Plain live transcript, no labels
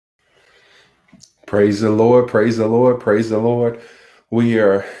Praise the Lord, praise the Lord, praise the Lord. We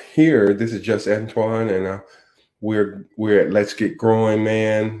are here. This is just Antoine, and we're at Let's Get Growing,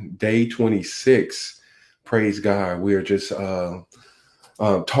 man. Day 26. Praise God. We're just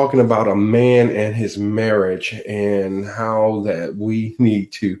talking about a man and his marriage and how that we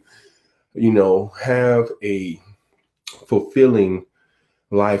need to, have a fulfilling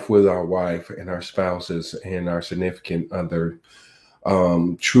life with our wife and our spouses and our significant other.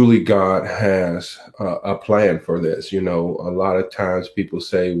 Truly God has a plan for this. A lot of times people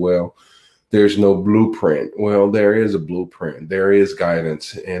say, well, there's no blueprint. Well, there is a blueprint. There is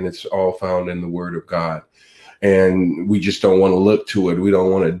guidance, and it's all found in the Word of God. And we just don't want to look to it. We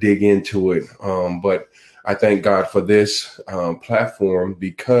don't want to dig into it. But I thank God for this platform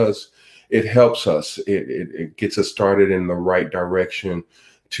because it helps us. It gets us started in the right direction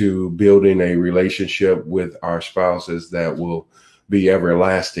to building a relationship with our spouses that will be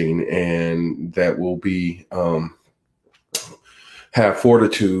everlasting and that will be have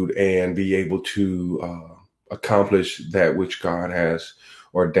fortitude and be able to accomplish that which God has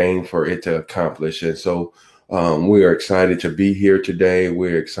ordained for it to accomplish. And so we are excited to be here today.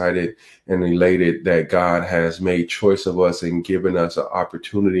 We're excited and elated that God has made choice of us and given us an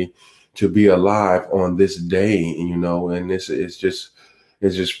opportunity to be alive on this day, and this is just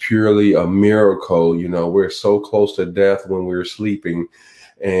it's just purely a miracle. We're so close to death when we're sleeping.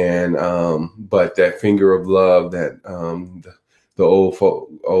 And but that finger of love that the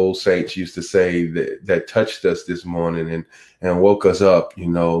old saints used to say that touched us this morning and woke us up,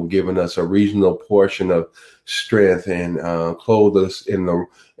 giving us a reasonable portion of strength and clothed us in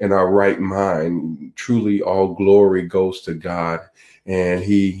our right mind. Truly, all glory goes to God, and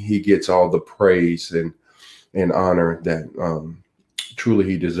He gets all the praise and honor that truly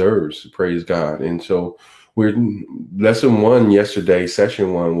He deserves. Praise God. And so we're lesson one yesterday,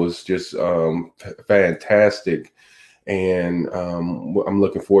 session one was just fantastic. And I'm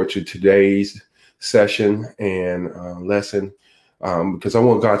looking forward to today's session and lesson because I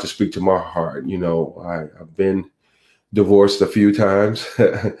want God to speak to my heart. I've been divorced a few times,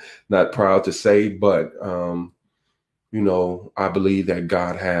 not proud to say, but I believe that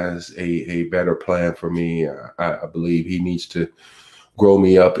God has a better plan for me. I believe He needs to grow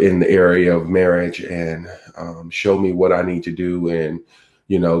me up in the area of marriage and show me what I need to do. And,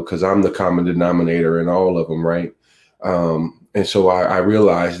 because I'm the common denominator in all of them, right? And so I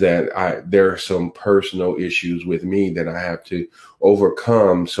realized that there are some personal issues with me that I have to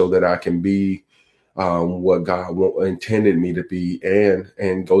overcome so that I can be what God intended me to be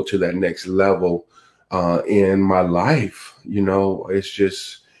and go to that next level in my life.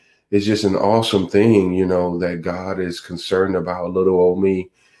 It's just an awesome thing, that God is concerned about little old me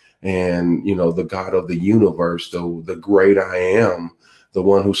and, the God of the universe, the great I am, the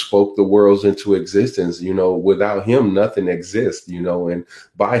one who spoke the worlds into existence. Without Him, nothing exists, and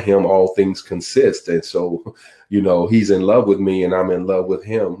by Him, all things consist. And so, He's in love with me and I'm in love with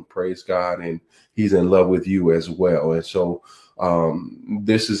Him. Praise God. And He's in love with you as well. And so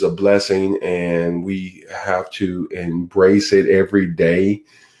this is a blessing and we have to embrace it every day.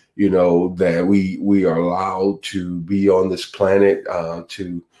 That we are allowed to be on this planet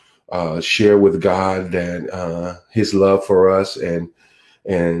to share with God that His love for us and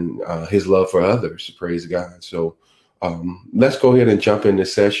His love for others. Praise God. So let's go ahead and jump into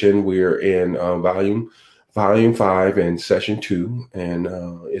session. We're in volume 5 and session 2, and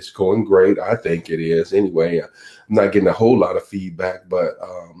it's going great. I think it is. Anyway, I'm not getting a whole lot of feedback, but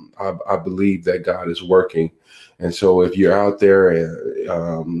I believe that God is working. And so if you're out there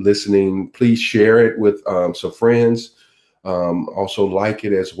listening, please share it with some friends. Also like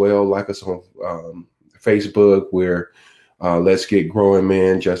it as well. Like us on Facebook. We're Let's Get Growing,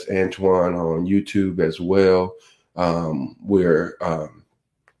 man. Just Antoine on YouTube as well. We're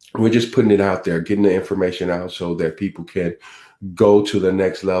just putting it out there, getting the information out so that people can go to the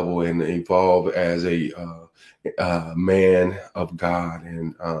next level and evolve as a man of God,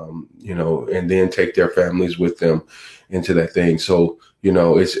 and and then take their families with them into that thing. So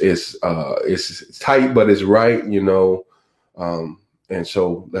it's tight, but it's right. And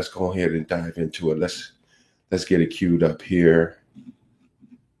so let's go ahead and dive into it. Let's get it queued up here.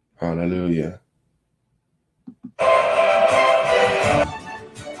 Hallelujah.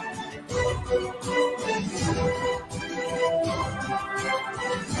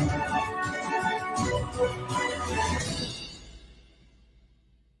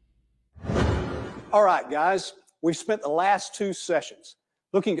 All right, guys, we've spent the last 2 sessions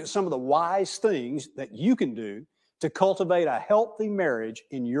looking at some of the wise things that you can do to cultivate a healthy marriage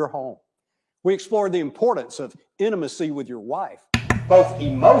in your home. We explored the importance of intimacy with your wife, both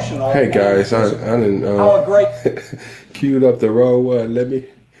emotional. Hey guys, I didn't how a great queued up the wrong one. Let me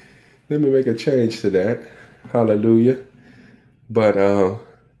make a change to that. Hallelujah. But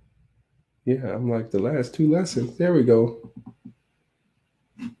yeah, I'm like the last two lessons. There we go.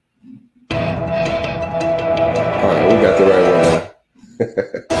 All right, we got the right one now.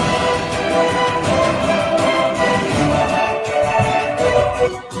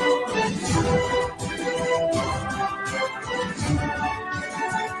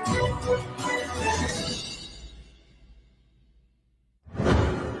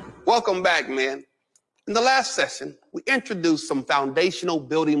 Welcome back, men. In the last session, we introduced some foundational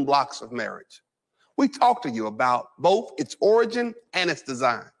building blocks of marriage. We talked to you about both its origin and its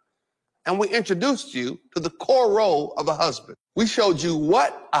design. And we introduced you to the core role of a husband. We showed you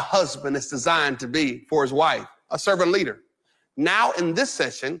what a husband is designed to be for his wife, a servant leader. Now, in this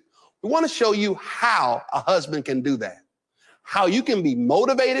session, we want to show you how a husband can do that, how you can be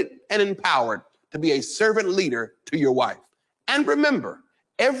motivated and empowered to be a servant leader to your wife. And remember,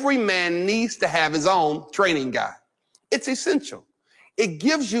 every man needs to have his own training guide. It's essential. It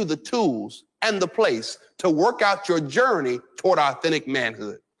gives you the tools and the place to work out your journey toward authentic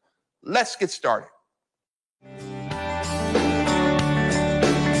manhood. Let's get started.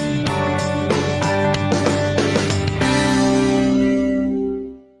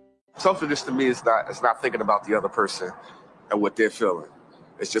 Selfishness to me is not thinking about the other person and what they're feeling.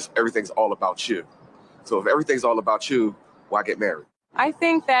 It's just everything's all about you. So if everything's all about you, why get married? I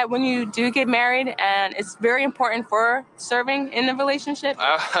think that when you do get married, and it's very important for serving in the relationship.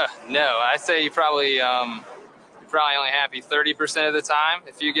 No, I say you're probably only happy 30% of the time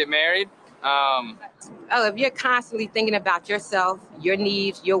if you get married. If you're constantly thinking about yourself, your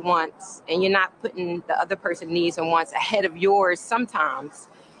needs, your wants, and you're not putting the other person's needs and wants ahead of yours sometimes,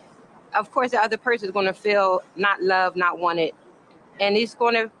 of course, the other person is going to feel not loved, not wanted, and he's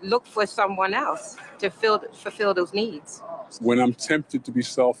going to look for someone else to fulfill those needs. When I'm tempted to be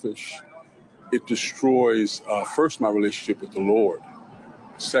selfish, it destroys, first, my relationship with the Lord.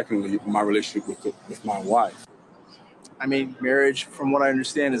 Secondly, my relationship with my wife. I mean, marriage, from what I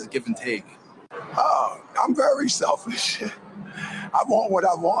understand, is a give and take. I'm very selfish. I want what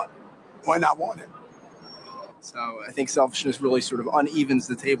I want when I want it. So I think selfishness really sort of unevens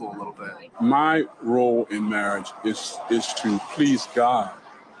the table a little bit. My role in marriage is to please God,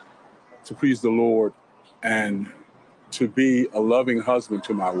 to please the Lord, and to be a loving husband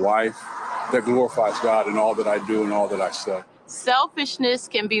to my wife that glorifies God in all that I do and all that I say. Selfishness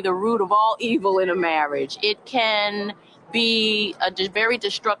can be the root of all evil in a marriage. It can be a very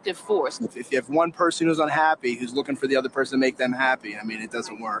destructive force. If you have one person who's unhappy, who's looking for the other person to make them happy, I mean, it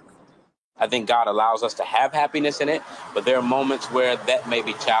doesn't work. I think God allows us to have happiness in it, but there are moments where that may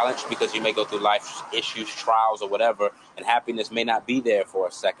be challenged because you may go through life issues, trials, or whatever, and happiness may not be there for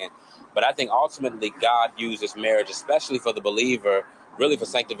a second. But I think ultimately God uses marriage, especially for the believer, really for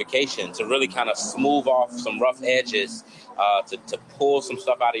sanctification, to really kind of smooth off some rough edges, to pull some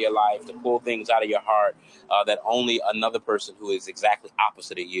stuff out of your life, to pull things out of your heart that only another person who is exactly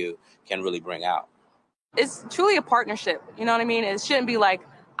opposite of you can really bring out. It's truly a partnership. You know what I mean? It shouldn't be like,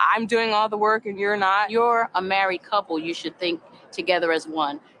 I'm doing all the work and you're not. You're a married couple. You should think together as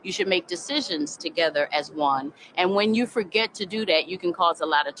one. You should make decisions together as one. And when you forget to do that, you can cause a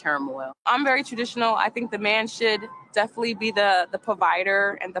lot of turmoil. I'm very traditional. I think the man should definitely be the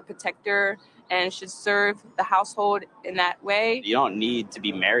provider and the protector and should serve the household in that way. You don't need to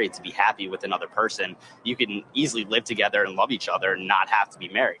be married to be happy with another person. You can easily live together and love each other and not have to be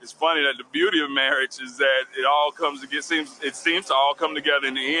married. It's funny that the beauty of marriage is that it seems to all come together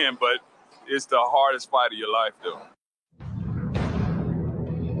in the end, but it's the hardest fight of your life, though.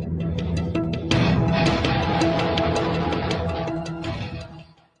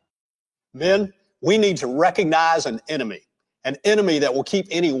 Men, we need to recognize an enemy that will keep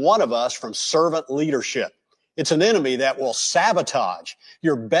any one of us from servant leadership. It's an enemy that will sabotage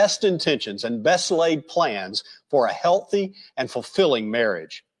your best intentions and best laid plans for a healthy and fulfilling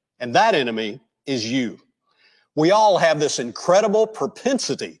marriage. And that enemy is you. We all have this incredible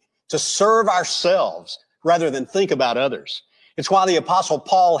propensity to serve ourselves rather than think about others. It's why the Apostle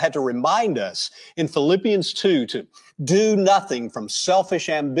Paul had to remind us in Philippians 2 to do nothing from selfish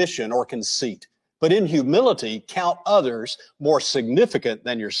ambition or conceit, but in humility count others more significant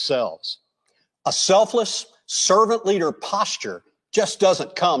than yourselves. A selfless servant leader posture just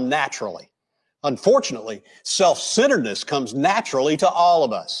doesn't come naturally. Unfortunately, self-centeredness comes naturally to all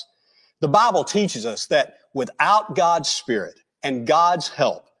of us. The Bible teaches us that without God's Spirit and God's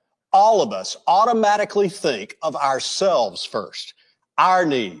help, all of us automatically think of ourselves first, our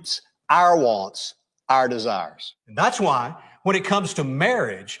needs, our wants, our desires. And that's why when it comes to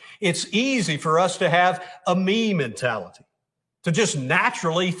marriage, it's easy for us to have a me mentality, to just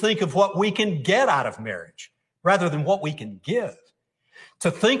naturally think of what we can get out of marriage rather than what we can give.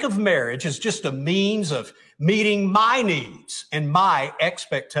 To think of marriage as just a means of meeting my needs and my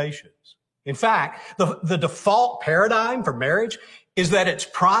expectations. In fact, the default paradigm for marriage is that its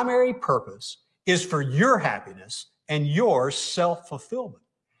primary purpose is for your happiness and your self-fulfillment.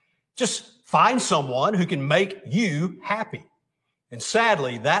 Just find someone who can make you happy. And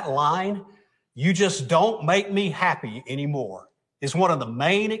sadly, that line, "you just don't make me happy anymore," is one of the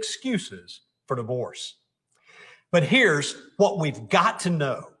main excuses for divorce. But here's what we've got to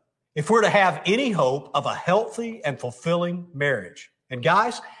know if we're to have any hope of a healthy and fulfilling marriage. And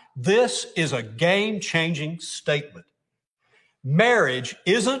guys, this is a game-changing statement. Marriage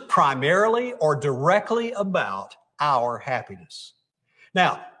isn't primarily or directly about our happiness.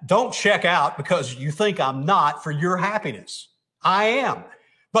 Now, don't check out because you think I'm not for your happiness. I am.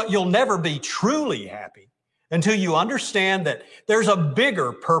 But you'll never be truly happy until you understand that there's a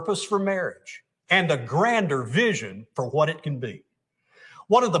bigger purpose for marriage and a grander vision for what it can be.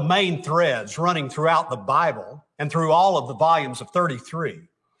 One of the main threads running throughout the Bible and through all of the volumes of 33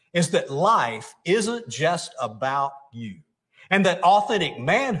 is that life isn't just about you, and that authentic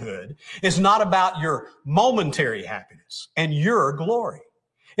manhood is not about your momentary happiness and your glory.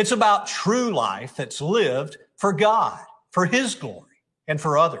 It's about true life that's lived for God, for His glory, and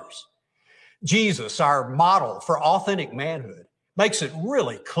for others. Jesus, our model for authentic manhood, makes it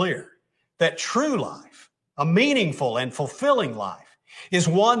really clear that true life, a meaningful and fulfilling life, is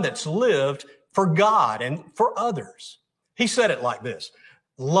one that's lived for God and for others. He said it like this: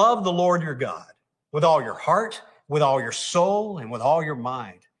 love the Lord your God with all your heart, with all your soul, and with all your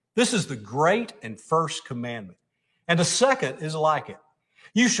mind. This is the great and first commandment. And the second is like it: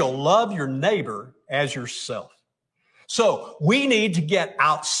 you shall love your neighbor as yourself. So we need to get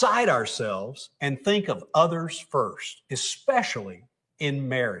outside ourselves and think of others first, especially in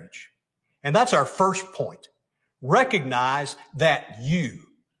marriage. And that's our first point. Recognize that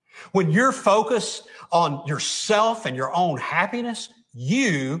when you're focused on yourself and your own happiness,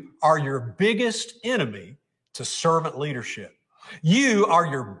 you are your biggest enemy to servant leadership. You are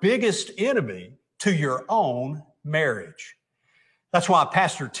your biggest enemy to your own marriage. That's why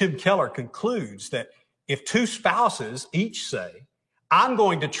Pastor Tim Keller concludes that if two spouses each say, "I'm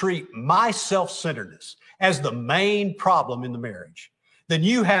going to treat my self-centeredness as the main problem in the marriage," then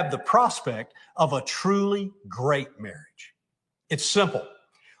you have the prospect of a truly great marriage. It's simple.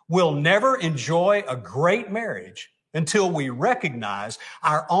 We'll never enjoy a great marriage until we recognize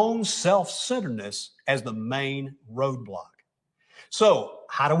our own self-centeredness as the main roadblock. So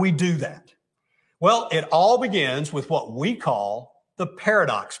how do we do that? Well, it all begins with what we call the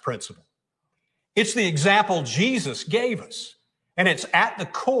paradox principle. It's the example Jesus gave us, and it's at the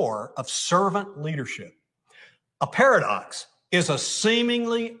core of servant leadership. A paradox is a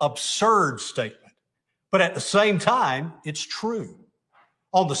seemingly absurd statement, but at the same time, it's true.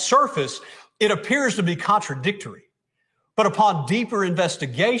 On the surface, it appears to be contradictory, but upon deeper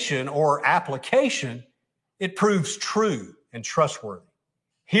investigation or application, it proves true and trustworthy.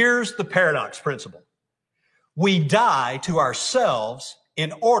 Here's the paradox principle. We die to ourselves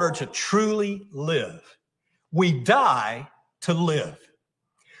in order to truly live. We die to live.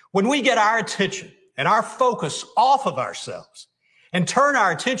 When we get our attention and our focus off of ourselves and turn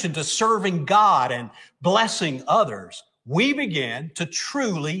our attention to serving God and blessing others, we begin to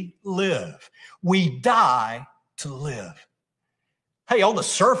truly live. We die to live. Hey, on the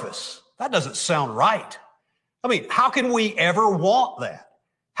surface, that doesn't sound right. I mean, how can we ever want that?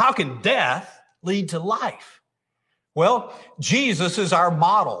 How can death lead to life? Well, Jesus is our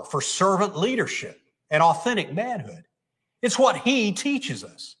model for servant leadership and authentic manhood. It's what He teaches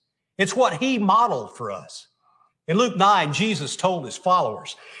us. It's what He modeled for us. In Luke 9, Jesus told His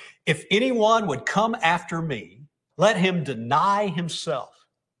followers, "If anyone would come after me, let him deny himself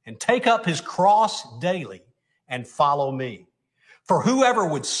and take up his cross daily and follow me. For whoever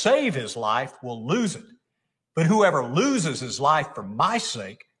would save his life will lose it, but whoever loses his life for my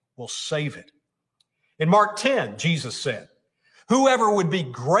sake will save it." In Mark 10, Jesus said, "Whoever would be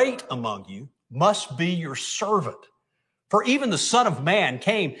great among you must be your servant. For even the Son of Man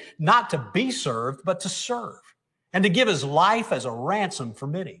came not to be served, but to serve, and to give His life as a ransom for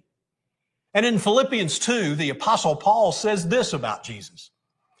many." And in Philippians 2, the Apostle Paul says this about Jesus: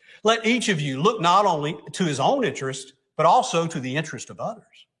 "Let each of you look not only to his own interest, but also to the interest of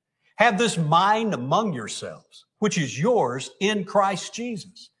others. Have this mind among yourselves, which is yours in Christ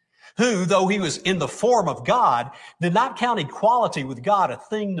Jesus, who, though He was in the form of God, did not count equality with God a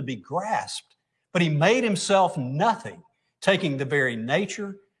thing to be grasped, but He made Himself nothing, taking the very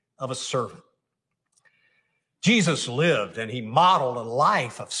nature of a servant. Jesus lived and he modeled a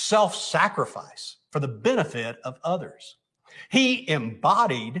life of self-sacrifice for the benefit of others. He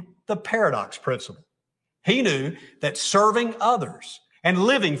embodied the paradox principle. He knew that serving others and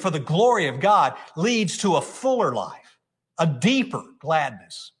living for the glory of God leads to a fuller life, a deeper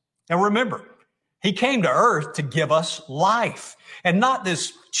gladness. Now remember, he came to earth to give us life, and not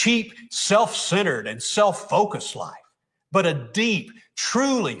this cheap, self-centered and self-focused life, but a deep,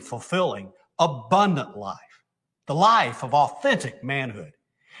 truly fulfilling, abundant life, the life of authentic manhood.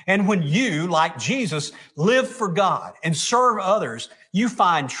 And when you, like Jesus, live for God and serve others, you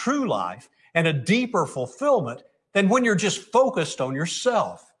find true life and a deeper fulfillment than when you're just focused on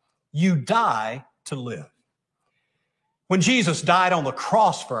yourself. You die to live. When Jesus died on the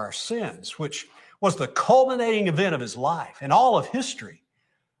cross for our sins, which was the culminating event of his life and all of history,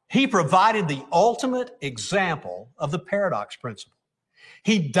 he provided the ultimate example of the paradox principle.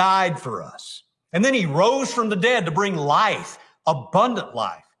 He died for us, and then he rose from the dead to bring life, abundant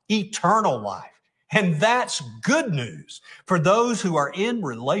life, eternal life. And that's good news for those who are in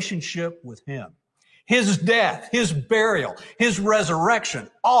relationship with him. His death, his burial, his resurrection,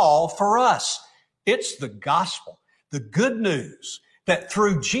 all for us. It's the gospel, the good news that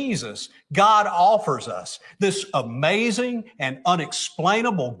through Jesus, God offers us this amazing and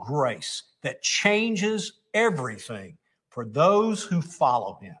unexplainable grace that changes everything for those who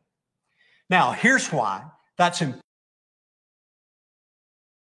follow him. Now, here's why that's important.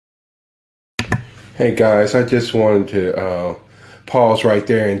 Hey guys, I just wanted to pause right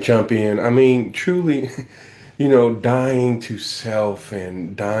there and jump in. I mean, truly, dying to self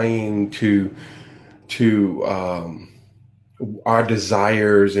and dying to our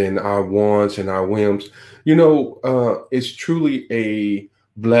desires and our wants and our whims. It's truly a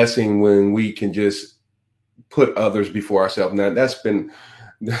blessing when we can just put others before ourselves. Now, that's been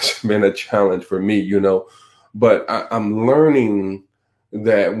a challenge for me, but I'm learning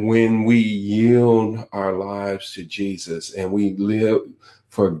that when we yield our lives to Jesus and we live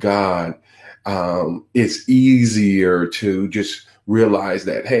for God, it's easier to just realize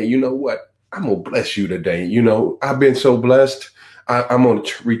that, hey, you know what? I'm going to bless you today. I've been so blessed. I'm going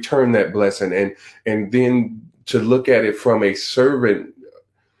to return that blessing. And then to look at it from a servant,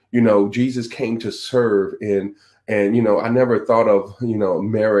 Jesus came to serve. And I never thought of,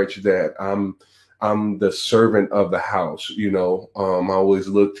 marriage that I'm the servant of the house. I always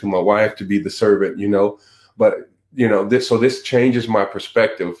look to my wife to be the servant, but this changes my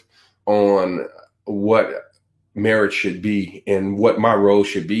perspective on what marriage should be and what my role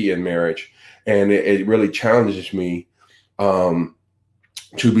should be in marriage. And it really challenges me to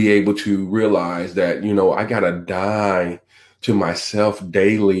be able to realize that, I got to die to myself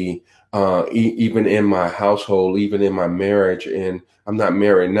daily, even in my household, even in my marriage. And I'm not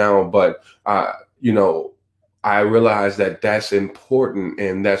married now, but, I realize that that's important.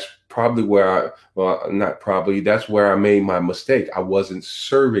 And that's probably where that's where I made my mistake. I wasn't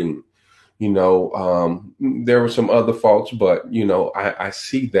serving. There were some other faults, but, I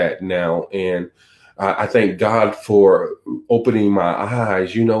see that now. And I thank God for opening my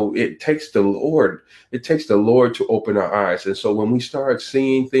eyes. It takes the Lord to open our eyes. And so when we start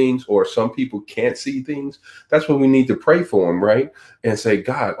seeing things, or some people can't see things, that's when we need to pray for them, right? And say,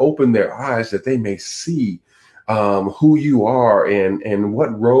 God, open their eyes that they may see who you are and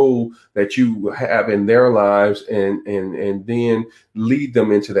what role that you have in their lives, and then lead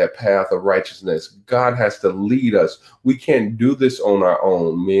them into that path of righteousness. God has to lead us. We can't do this on our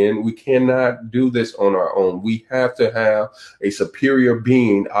own, men. We cannot do this on our own. We have to have a superior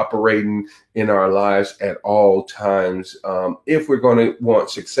being operating in our lives at all times if we're going to want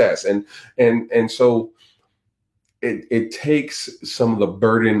success. And so it takes some of the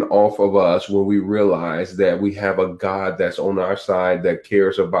burden off of us when we realize that we have a God that's on our side, that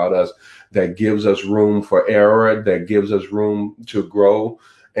cares about us, that gives us room for error, that gives us room to grow,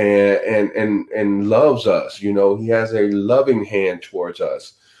 and loves us. He has a loving hand towards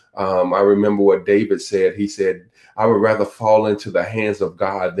us. I remember what David said. He said, I would rather fall into the hands of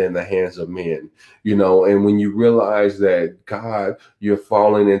God than the hands of men, and when you realize that God, you're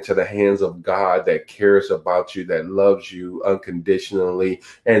falling into the hands of God that cares about you, that loves you unconditionally,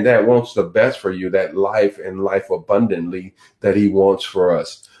 and that wants the best for you, that life and life abundantly that he wants for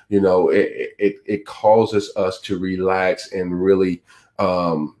us. It causes us to relax and really,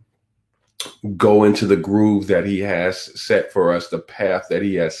 go into the groove that he has set for us, the path that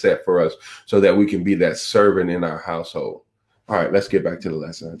he has set for us, so that we can be that servant in our household. All right, let's get back to the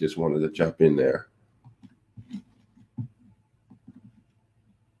lesson. I just wanted to jump in there.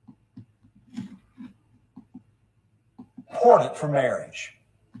 important for marriage.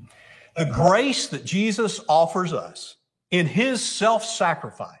 The grace that Jesus offers us in his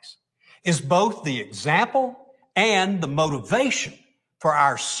self-sacrifice is both the example and the motivation for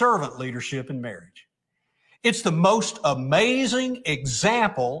our servant leadership in marriage. It's the most amazing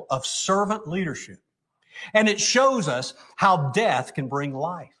example of servant leadership, and it shows us how death can bring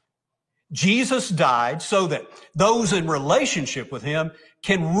life. Jesus died so that those in relationship with him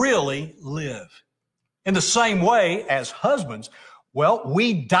can really live. In the same way as husbands, well,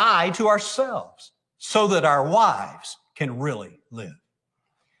 we die to ourselves so that our wives can really live.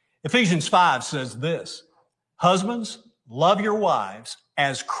 Ephesians 5 says this, husbands, love your wives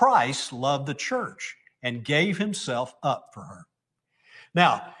as Christ loved the church and gave himself up for her.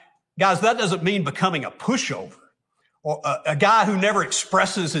 Now, guys, that doesn't mean becoming a pushover or a guy who never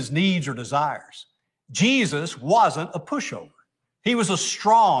expresses his needs or desires. Jesus wasn't a pushover. He was a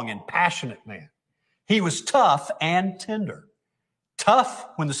strong and passionate man. He was tough and tender. Tough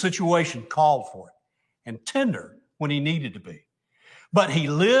when the situation called for it, and tender when he needed to be. But he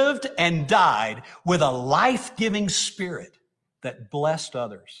lived and died with a life-giving spirit that blessed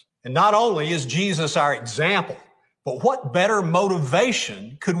others. And not only is Jesus our example, but what better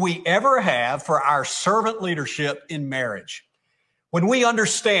motivation could we ever have for our servant leadership in marriage? When we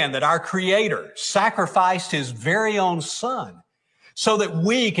understand that our Creator sacrificed his very own Son so that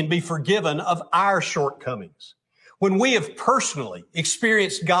we can be forgiven of our shortcomings. When we have personally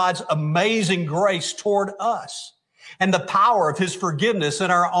experienced God's amazing grace toward us and the power of his forgiveness in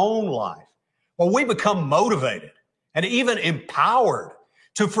our own life, well, we become motivated and even empowered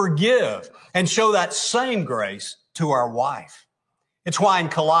to forgive and show that same grace to our wife. It's why in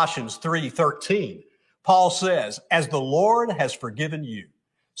Colossians 3:13, Paul says, as the Lord has forgiven you,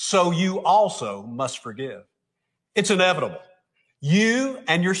 so you also must forgive. It's inevitable. You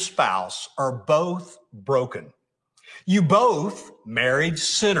and your spouse are both broken. You both married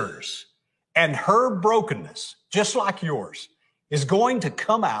sinners, and her brokenness, just like yours, is going to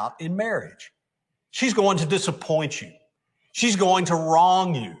come out in marriage. She's going to disappoint you. She's going to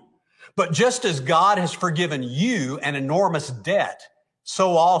wrong you. But just as God has forgiven you an enormous debt,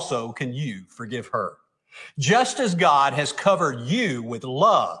 so also can you forgive her. Just as God has covered you with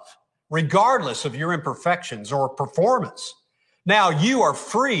love, regardless of your imperfections or performance, now you are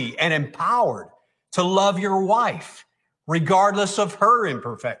free and empowered to love your wife, regardless of her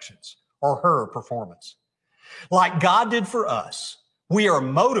imperfections or her performance. Like God did for us, we are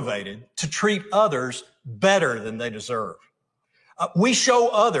motivated to treat others better than they deserve. We show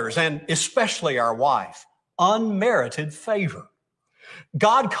others, and especially our wife, unmerited favor.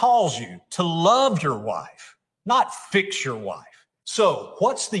 God calls you to love your wife, not fix your wife. So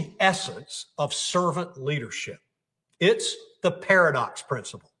what's the essence of servant leadership? It's the paradox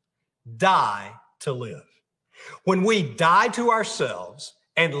principle. Die to live. When we die to ourselves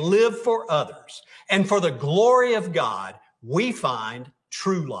and live for others and for the glory of God, we find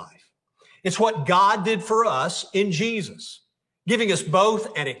true life. It's what God did for us in Jesus, giving us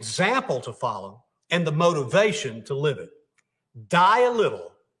both an example to follow and the motivation to live it. Die a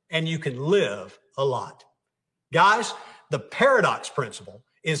little and you can live a lot. Guys, the paradox principle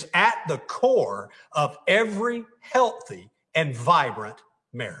is at the core of every healthy and vibrant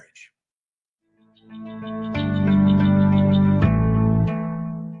marriage.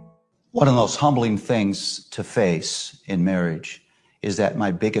 One of the most humbling things to face in marriage is that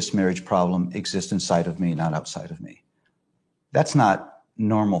my biggest marriage problem exists inside of me, not outside of me. That's not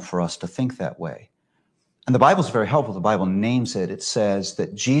normal for us to think that way. And the Bible's very helpful. The Bible names it. It says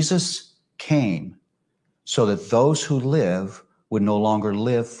that Jesus came so that those who live would no longer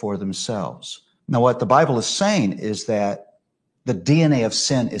live for themselves. Now, what the Bible is saying is that the DNA of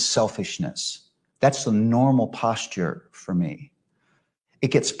sin is selfishness. That's the normal posture for me. It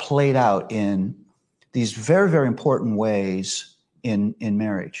gets played out in these very, very important ways in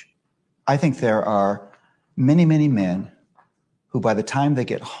marriage. I think there are many, many men who by the time they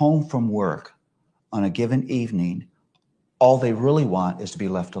get home from work on a given evening, all they really want is to be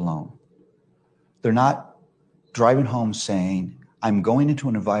left alone. They're not driving home saying, I'm going into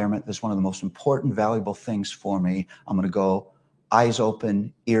an environment that's one of the most important, valuable things for me. I'm going to go eyes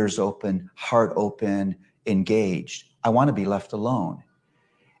open, ears open, heart open, engaged. I want to be left alone.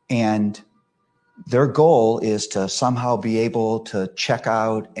 And their goal is to somehow be able to check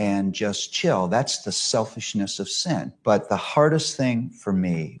out and just chill. That's the selfishness of sin. But the hardest thing for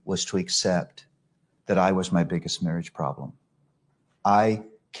me was to accept that I was my biggest marriage problem. I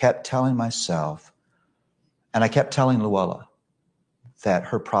kept telling myself, and I kept telling Luella, that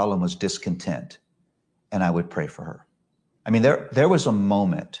her problem was discontent, and I would pray for her. I mean, there was a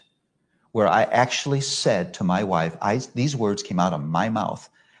moment where I actually said to my wife, these words came out of my mouth,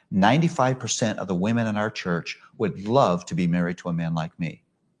 95% of the women in our church would love to be married to a man like me.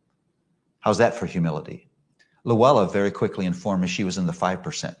 How's that for humility? Luella very quickly informed me she was in the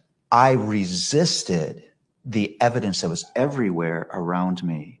 5%. I resisted the evidence that was everywhere around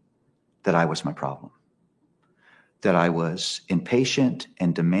me that I was my problem, that I was impatient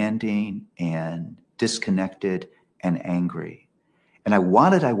and demanding and disconnected and angry. And I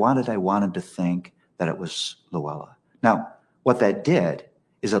wanted to think that it was Luella. Now, what that did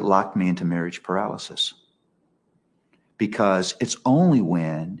is it locked me into marriage paralysis, because it's only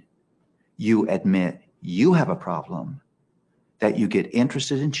when you admit you have a problem that you get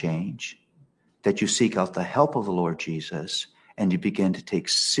interested in change, that you seek out the help of the Lord Jesus, and you begin to take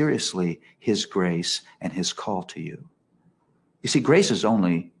seriously his grace and his call to you. You see, grace is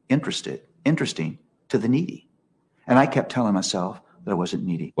only interesting to the needy. And I kept telling myself that I wasn't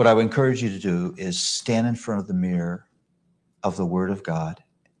needy. What I would encourage you to do is stand in front of the mirror of the Word of God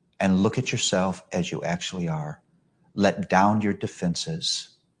and look at yourself as you actually are. Let down your defenses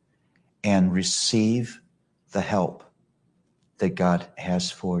and receive the help that God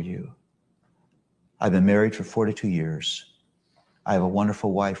has for you. I've been married for 42 years. I have a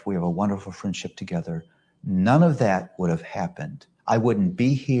wonderful wife. We have a wonderful friendship together. None of that would have happened. I wouldn't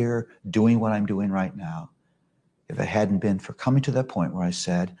be here doing what I'm doing right now if it hadn't been for coming to that point where I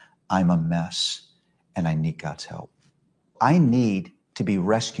said, I'm a mess and I need God's help. I need to be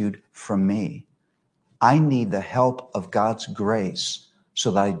rescued from me. I need the help of God's grace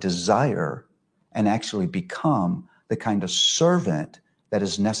so that I desire and actually become the kind of servant that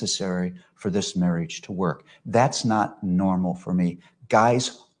is necessary for this marriage to work. That's not normal for me.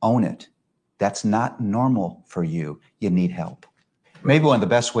 Guys, own it. That's not normal for you. You need help. Maybe one of the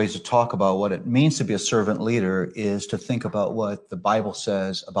best ways to talk about what it means to be a servant leader is to think about what the Bible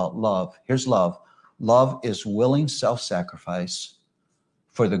says about love. Here's love. Love is willing self-sacrifice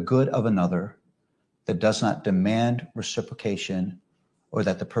for the good of another that does not demand reciprocation or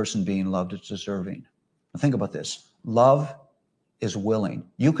that the person being loved is deserving. Now think about this. Love is willing.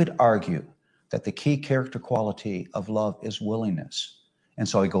 You could argue that the key character quality of love is willingness. And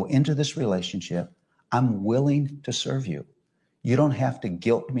so I go into this relationship, I'm willing to serve you. You don't have to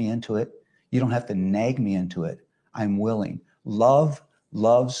guilt me into it. You don't have to nag me into it. I'm willing. Love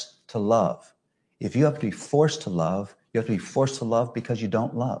loves to love. If you have to be forced to love, you have to be forced to love because you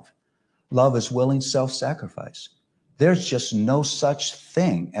don't love. Love is willing self-sacrifice. There's just no such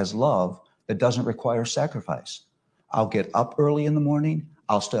thing as love that doesn't require sacrifice. I'll get up early in the morning.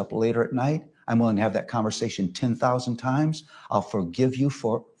 I'll stay up later at night. I'm willing to have that conversation 10,000 times. I'll forgive you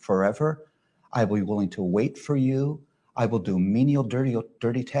forever. I will be willing to wait for you. I will do menial,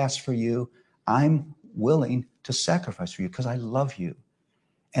 dirty tasks for you. I'm willing to sacrifice for you because I love you.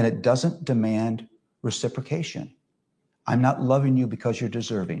 And it doesn't demand reciprocation. I'm not loving you because you're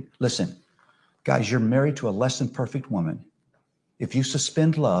deserving. Listen, guys, you're married to a less than perfect woman. If you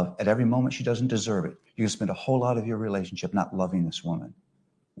suspend love at every moment she doesn't deserve it, you spend a whole lot of your relationship not loving this woman.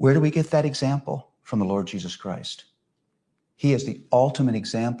 Where do we get that example? From the Lord Jesus Christ. He is the ultimate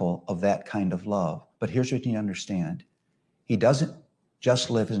example of that kind of love. But here's what you need to understand. He doesn't just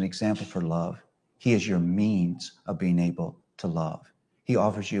live as an example for love. He is your means of being able to love. He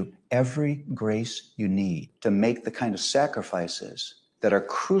offers you every grace you need to make the kind of sacrifices that are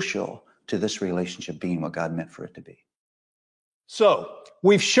crucial to this relationship being what God meant for it to be. So,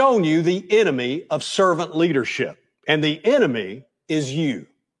 we've shown you the enemy of servant leadership, and the enemy is you.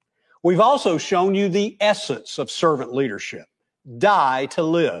 We've also shown you the essence of servant leadership, die to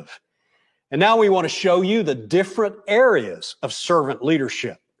live. And now we want to show you the different areas of servant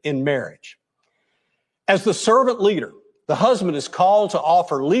leadership in marriage. As the servant leader, the husband is called to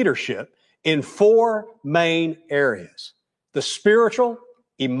offer leadership in 4 main areas: the spiritual,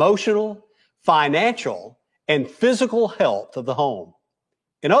 emotional, financial, and physical health of the home.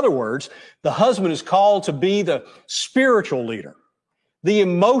 In other words, the husband is called to be the spiritual leader, the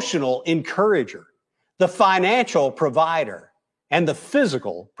emotional encourager, the financial provider, and the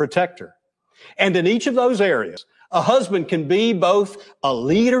physical protector. And in each of those areas, a husband can be both a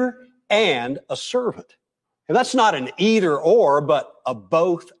leader and a servant. And that's not an either or, but a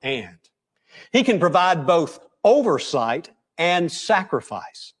both and. He can provide both oversight and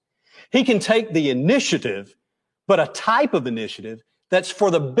sacrifice. He can take the initiative, but a type of initiative that's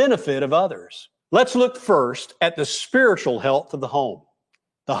for the benefit of others. Let's look first at the spiritual health of the home,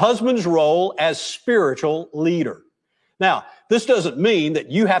 the husband's role as spiritual leader. Now, this doesn't mean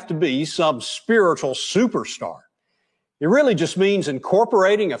that you have to be some spiritual superstar. It really just means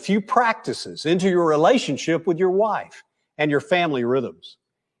incorporating a few practices into your relationship with your wife and your family rhythms.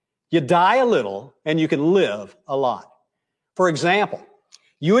 You die a little and you can live a lot. For example,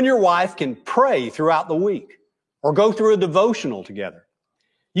 you and your wife can pray throughout the week or go through a devotional together.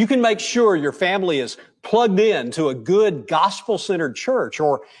 You can make sure your family is plugged in to a good gospel-centered church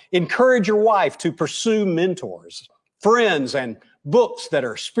or encourage your wife to pursue mentors, friends, and books that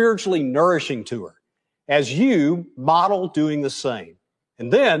are spiritually nourishing to her as you model doing the same.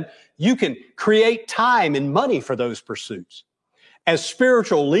 And then you can create time and money for those pursuits. As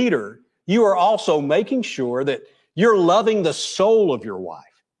spiritual leader, you are also making sure that you're loving the soul of your wife.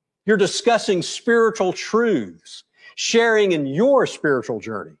 You're discussing spiritual truths, sharing in your spiritual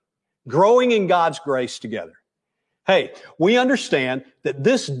journey, growing in God's grace together. Hey, we understand that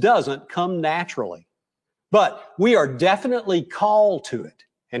this doesn't come naturally, but we are definitely called to it.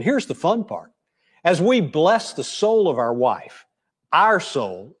 And here's the fun part. As we bless the soul of our wife, our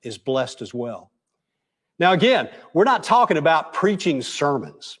soul is blessed as well. Now again, we're not talking about preaching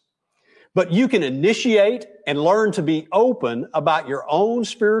sermons, but you can initiate and learn to be open about your own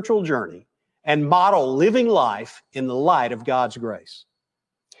spiritual journey and model living life in the light of God's grace.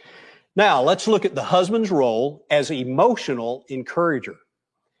 Now, let's look at the husband's role as emotional encourager.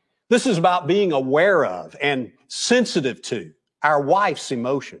 This is about being aware of and sensitive to our wife's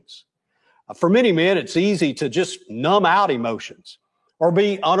emotions. For many men, it's easy to just numb out emotions or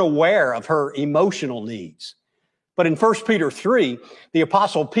be unaware of her emotional needs. But in 1 Peter 3, the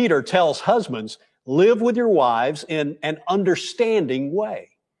Apostle Peter tells husbands, live with your wives in an understanding way.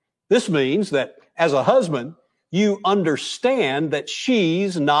 This means that as a husband, you understand that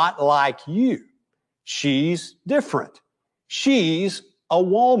she's not like you. She's different. She's a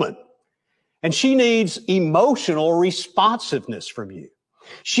woman. And she needs emotional responsiveness from you.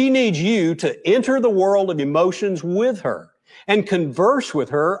 She needs you to enter the world of emotions with her and converse with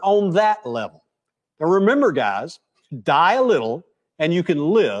her on that level. Now remember, guys, die a little and you can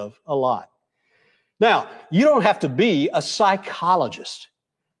live a lot. Now, you don't have to be a psychologist,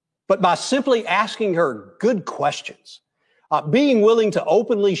 but by simply asking her good questions, being willing to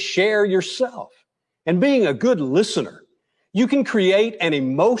openly share yourself, and being a good listener, you can create an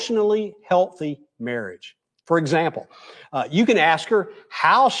emotionally healthy marriage. For example, you can ask her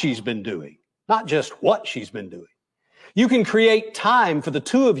how she's been doing, not just what she's been doing. You can create time for the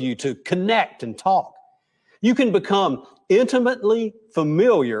two of you to connect and talk. You can become intimately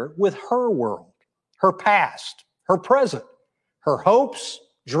familiar with her world, her past, her present, her hopes,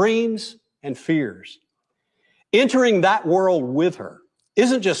 dreams, and fears. Entering that world with her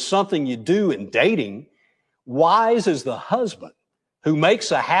isn't just something you do in dating. Wise is the husband who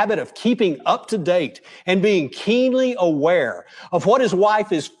makes a habit of keeping up to date and being keenly aware of what his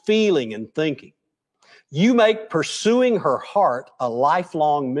wife is feeling and thinking. You make pursuing her heart a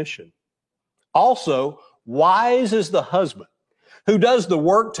lifelong mission. Also, wise is the husband who does the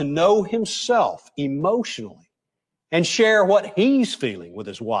work to know himself emotionally and share what he's feeling with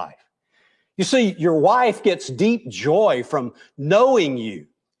his wife. You see, your wife gets deep joy from knowing you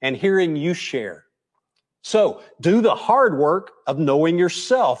and hearing you share. So do the hard work of knowing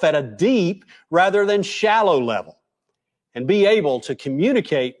yourself at a deep rather than shallow level and be able to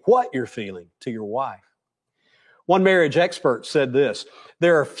communicate what you're feeling to your wife. One marriage expert said this,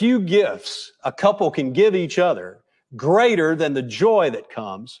 there are few gifts a couple can give each other greater than the joy that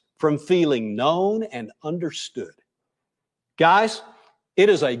comes from feeling known and understood. Guys, it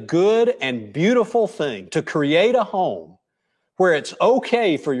is a good and beautiful thing to create a home where it's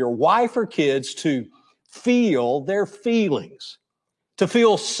okay for your wife or kids to feel their feelings, to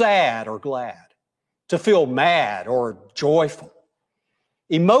feel sad or glad, to feel mad or joyful.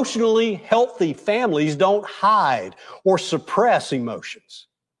 Emotionally healthy families don't hide or suppress emotions.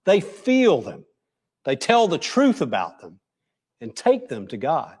 They feel them. They tell the truth about them and take them to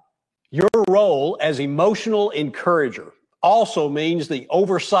God. Your role as emotional encourager also means the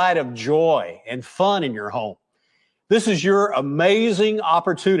oversight of joy and fun in your home. This is your amazing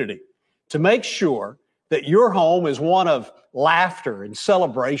opportunity to make sure that your home is one of laughter and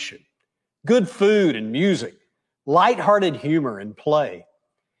celebration, good food and music, lighthearted humor and play.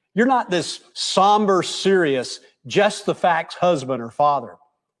 You're not this somber, serious, just the facts husband or father.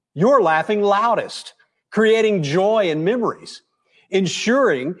 You're laughing loudest, creating joy and memories,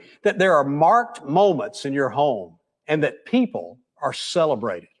 ensuring that there are marked moments in your home and that people are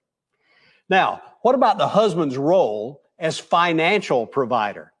celebrated. Now, what about the husband's role as financial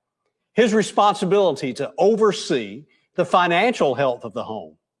provider? His responsibility to oversee the financial health of the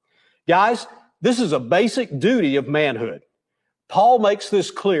home. Guys, this is a basic duty of manhood. Paul makes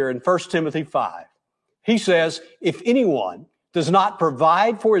this clear in 1 Timothy 5. He says, if anyone does not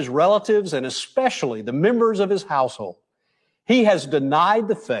provide for his relatives and especially the members of his household, he has denied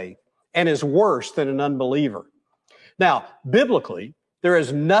the faith and is worse than an unbeliever. Now, biblically, there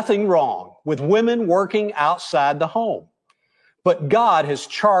is nothing wrong with women working outside the home. But God has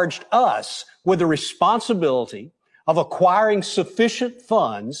charged us with the responsibility of acquiring sufficient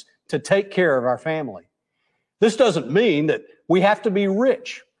funds to take care of our family. This doesn't mean that we have to be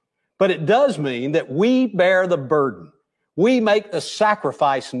rich, but it does mean that we bear the burden. We make the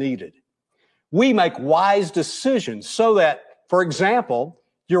sacrifice needed. We make wise decisions so that, for example,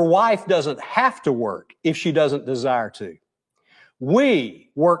 your wife doesn't have to work if she doesn't desire to.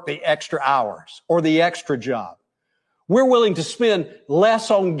 We work the extra hours or the extra job. We're willing to spend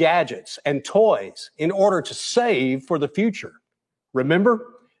less on gadgets and toys in order to save for the future.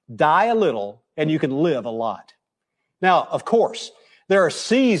 Remember, die a little and you can live a lot. Now, of course, there are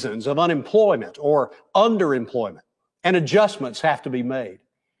seasons of unemployment or underemployment, and adjustments have to be made.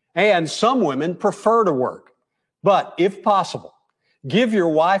 And some women prefer to work. But if possible, give your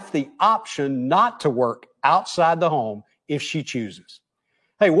wife the option not to work outside the home if she chooses.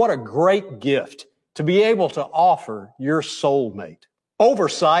 Hey, what a great gift to be able to offer your soulmate.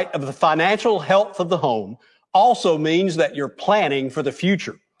 Oversight of the financial health of the home also means that you're planning for the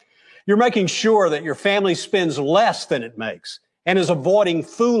future. You're making sure that your family spends less than it makes and is avoiding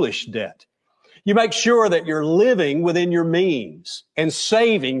foolish debt. You make sure that you're living within your means and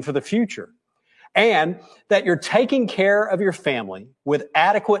saving for the future, and that you're taking care of your family with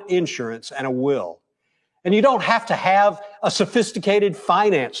adequate insurance and a will. And you don't have to have a sophisticated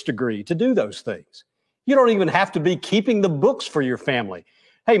finance degree to do those things. You don't even have to be keeping the books for your family.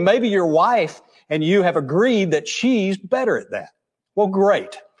 Hey, maybe your wife and you have agreed that she's better at that. Well,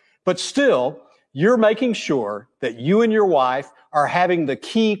 great. But still, you're making sure that you and your wife are having the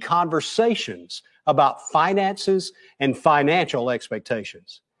key conversations about finances and financial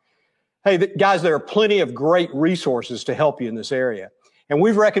expectations. Hey, guys, there are plenty of great resources to help you in this area, and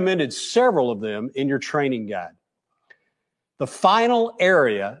we've recommended several of them in your training guide. The final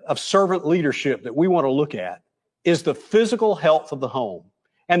area of servant leadership that we want to look at is the physical health of the home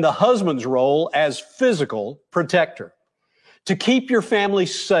and the husband's role as physical protector to keep your family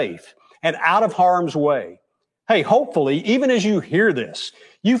safe and out of harm's way. Hey, hopefully, even as you hear this,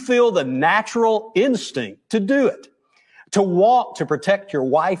 you feel the natural instinct to do it, to want to protect your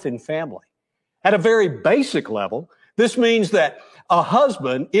wife and family. At a very basic level, this means that a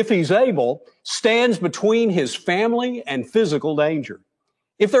husband, if he's able, stands between his family and physical danger.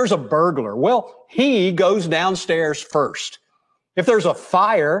 If there's a burglar, well, he goes downstairs first. If there's a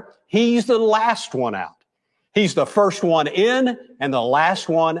fire, he's the last one out. He's the first one in and the last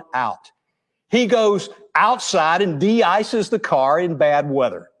one out. He goes outside and de-ices the car in bad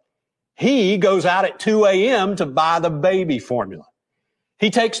weather. He goes out at 2 a.m. to buy the baby formula. He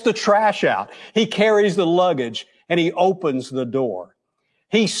takes the trash out. He carries the luggage and he opens the door.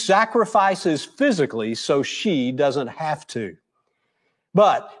 He sacrifices physically so she doesn't have to.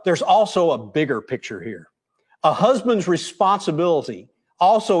 But there's also a bigger picture here. A husband's responsibility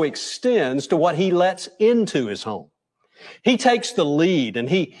also extends to what he lets into his home. He takes the lead and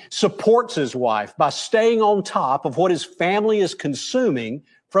he supports his wife by staying on top of what his family is consuming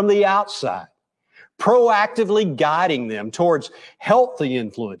from the outside, proactively guiding them towards healthy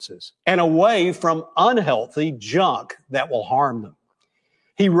influences and away from unhealthy junk that will harm them.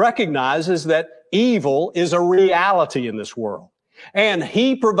 He recognizes that evil is a reality in this world, and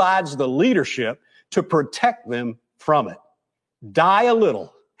he provides the leadership to protect them from it. Die a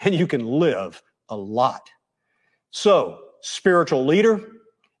little and you can live a lot. So, spiritual leader,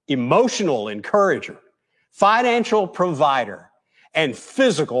 emotional encourager, financial provider, and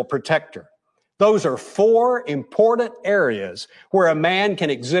physical protector. Those are 4 important areas where a man can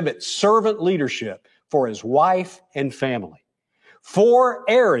exhibit servant leadership for his wife and family. 4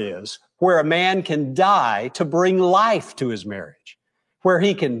 areas where a man can die to bring life to his marriage, where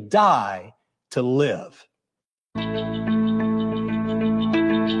he can die to live.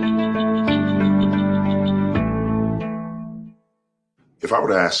 If I were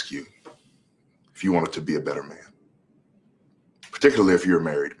to ask you if you wanted to be a better man, particularly if you're a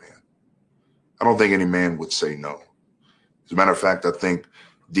married man, I don't think any man would say no. As a matter of fact, I think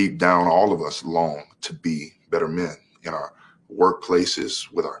deep down all of us long to be better men in our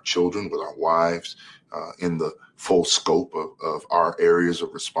workplaces, with our children, with our wives, in the full scope of our areas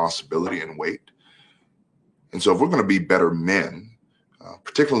of responsibility and weight. And so if we're going to be better men,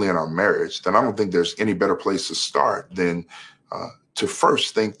 particularly in our marriage, then I don't think there's any better place to start than to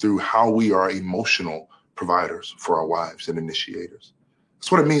first think through how we are emotional providers for our wives and initiators.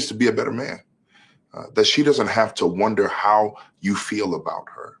 That's what it means to be a better man. That she doesn't have to wonder how you feel about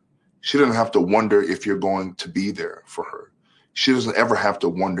her. She doesn't have to wonder if you're going to be there for her. She doesn't ever have to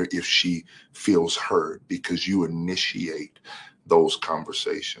wonder if she feels heard because you initiate those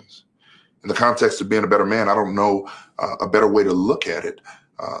conversations. In the context of being a better man, I don't know a better way to look at it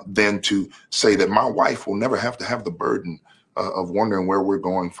than to say that my wife will never have to have the burden of wondering where we're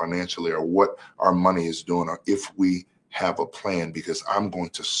going financially or what our money is doing or if we have a plan, because I'm going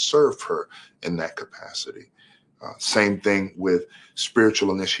to serve her in that capacity. Same thing with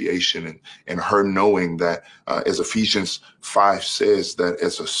spiritual initiation and her knowing that, as Ephesians 5 says, that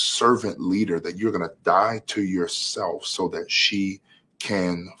as a servant leader, that you're going to die to yourself so that she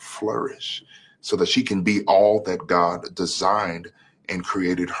can flourish, so that she can be all that God designed and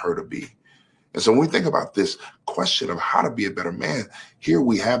created her to be. And so when we think about this question of how to be a better man, here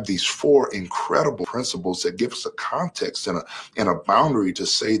we have these 4 incredible principles that give us a context and a boundary to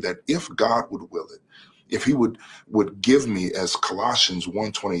say that if God would will it, if he would give me, as Colossians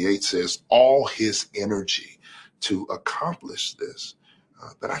 1:28 says, all his energy to accomplish this,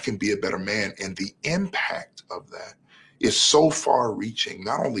 that I can be a better man. And the impact of that is so far reaching,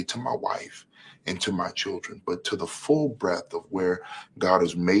 not only to my wife and to my children, but to the full breadth of where God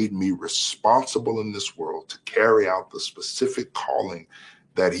has made me responsible in this world to carry out the specific calling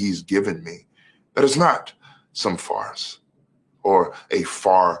that he's given me. That is not some farce or a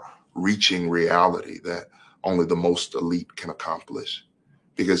far-reaching reality that only the most elite can accomplish.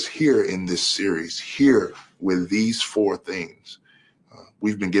 Because here in this series, here with these 4 things,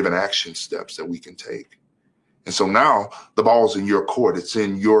 we've been given action steps that we can take. And so now the ball's in your court. It's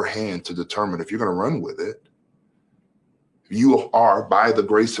in your hand to determine if you're going to run with it. You are, by the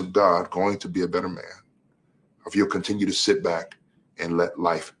grace of God, going to be a better man. Or if you'll continue to sit back and let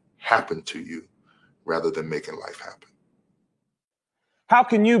life happen to you rather than making life happen. How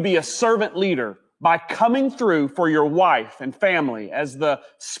can you be a servant leader? By coming through for your wife and family as the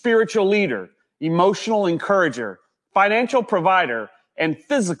spiritual leader, emotional encourager, financial provider, and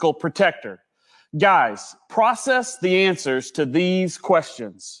physical protector. Guys, process the answers to these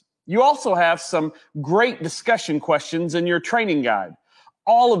questions. You also have some great discussion questions in your training guide.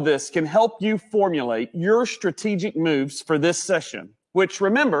 All of this can help you formulate your strategic moves for this session, which,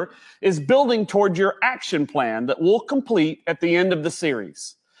 remember, is building toward your action plan that we'll complete at the end of the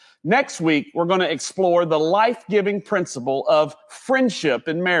series. Next week, we're going to explore the life-giving principle of friendship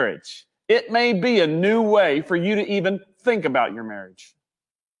in marriage. It may be a new way for you to even think about your marriage.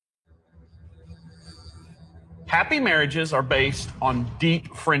 Happy marriages are based on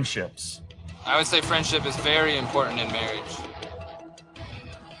deep friendships. I would say friendship is very important in marriage.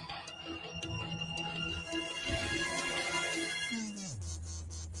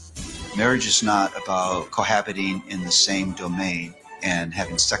 Marriage is not about cohabiting in the same domain and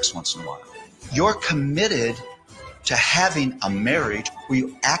having sex once in a while. You're committed to having a marriage where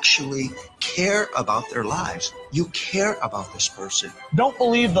you actually care about their lives. You care about this person. Don't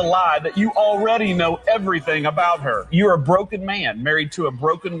believe the lie that you already know everything about her. You're a broken man married to a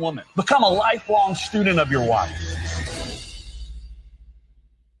broken woman. Become a lifelong student of your wife.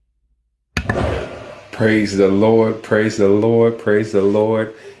 Praise the Lord, praise the Lord, praise the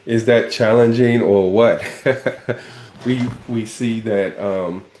Lord. Is that challenging or what? We see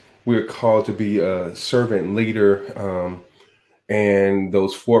that we're called to be a servant leader, and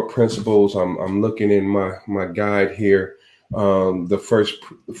those 4 principles. I'm looking in my guide here. The first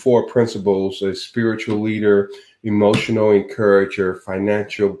 4 principles is spiritual leader, emotional encourager,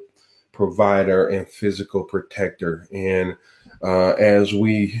 financial provider, and physical protector. And as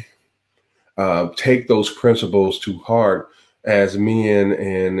we take those principles to heart as men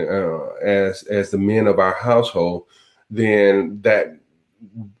and as the men of our household, then that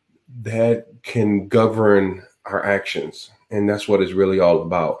can govern our actions. And that's what it's really all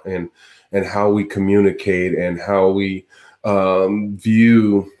about, and how we communicate and how we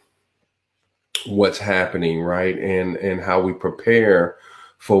view what's happening, right? And how we prepare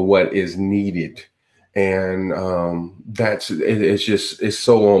for what is needed. And it's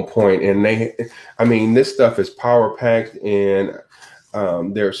so on point. And this stuff is power packed, and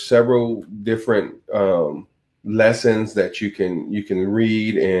there are several different lessons that you can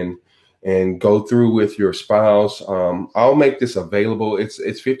read and go through with your spouse. I'll make this available. It's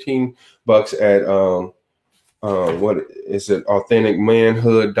 $15 at what is it,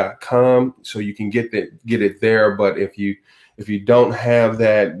 authenticmanhood.com, so you can get it there. But if you don't have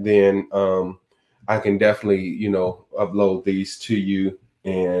that, then I can definitely upload these to you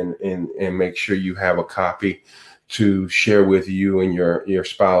and make sure you have a copy to share with you and your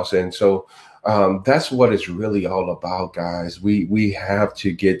spouse. And so that's what it's really all about, guys. We have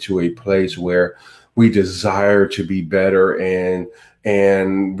to get to a place where we desire to be better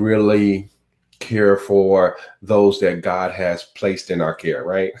and really care for those that God has placed in our care,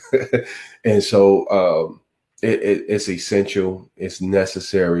 right? And so it's essential. It's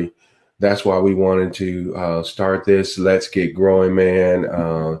necessary. That's why we wanted to start this. Let's Get Growing,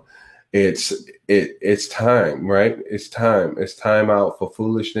 man. It's time, right? It's time. It's time out for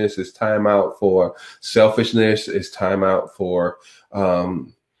foolishness. It's time out for selfishness. It's time out for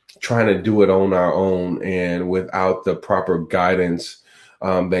trying to do it on our own and without the proper guidance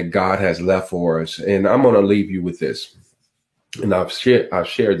that God has left for us. And I'm going to leave you with this. And I've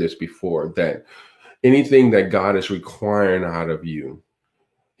shared this before, that anything that God is requiring out of you,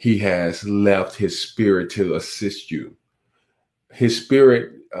 he has left his spirit to assist you. His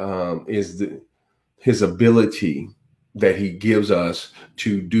spirit is his ability that he gives us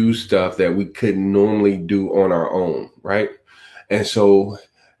to do stuff that we couldn't normally do on our own, right? And so,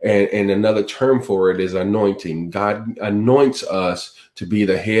 and another term for it is anointing. God anoints us to be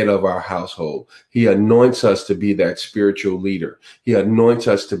the head of our household. He anoints us to be that spiritual leader. He anoints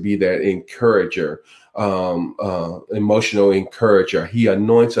us to be that encourager, emotional encourager. He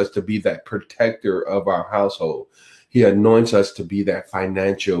anoints us to be that protector of our household. He anoints us to be that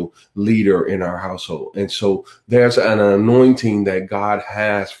financial leader in our household. And so there's an anointing that God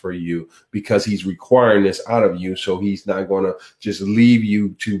has for you because he's requiring this out of you. So he's not going to just leave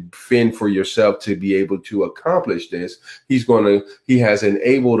you to fend for yourself to be able to accomplish this. He has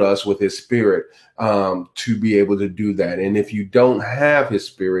enabled us with his spirit to be able to do that. And if you don't have his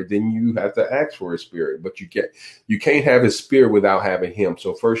spirit, then you have to ask for his spirit, but you can't have his spirit without having him.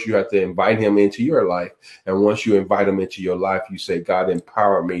 So first you have to invite him into your life. And once you invite him into your life, you say, God,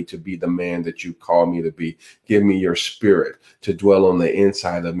 empower me to be the man that you call me to be. Give me your spirit to dwell on the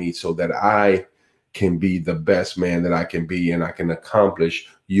inside of me so that I can be the best man that I can be and I can accomplish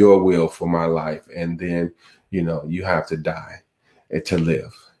your will for my life. And then, you have to die to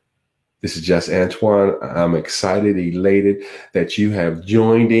live. This is just Antoine. I'm excited, elated that you have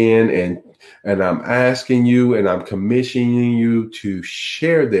joined in, and I'm asking you and I'm commissioning you to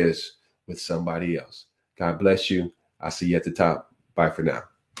share this with somebody else. God bless you. I'll see you at the top. Bye for now.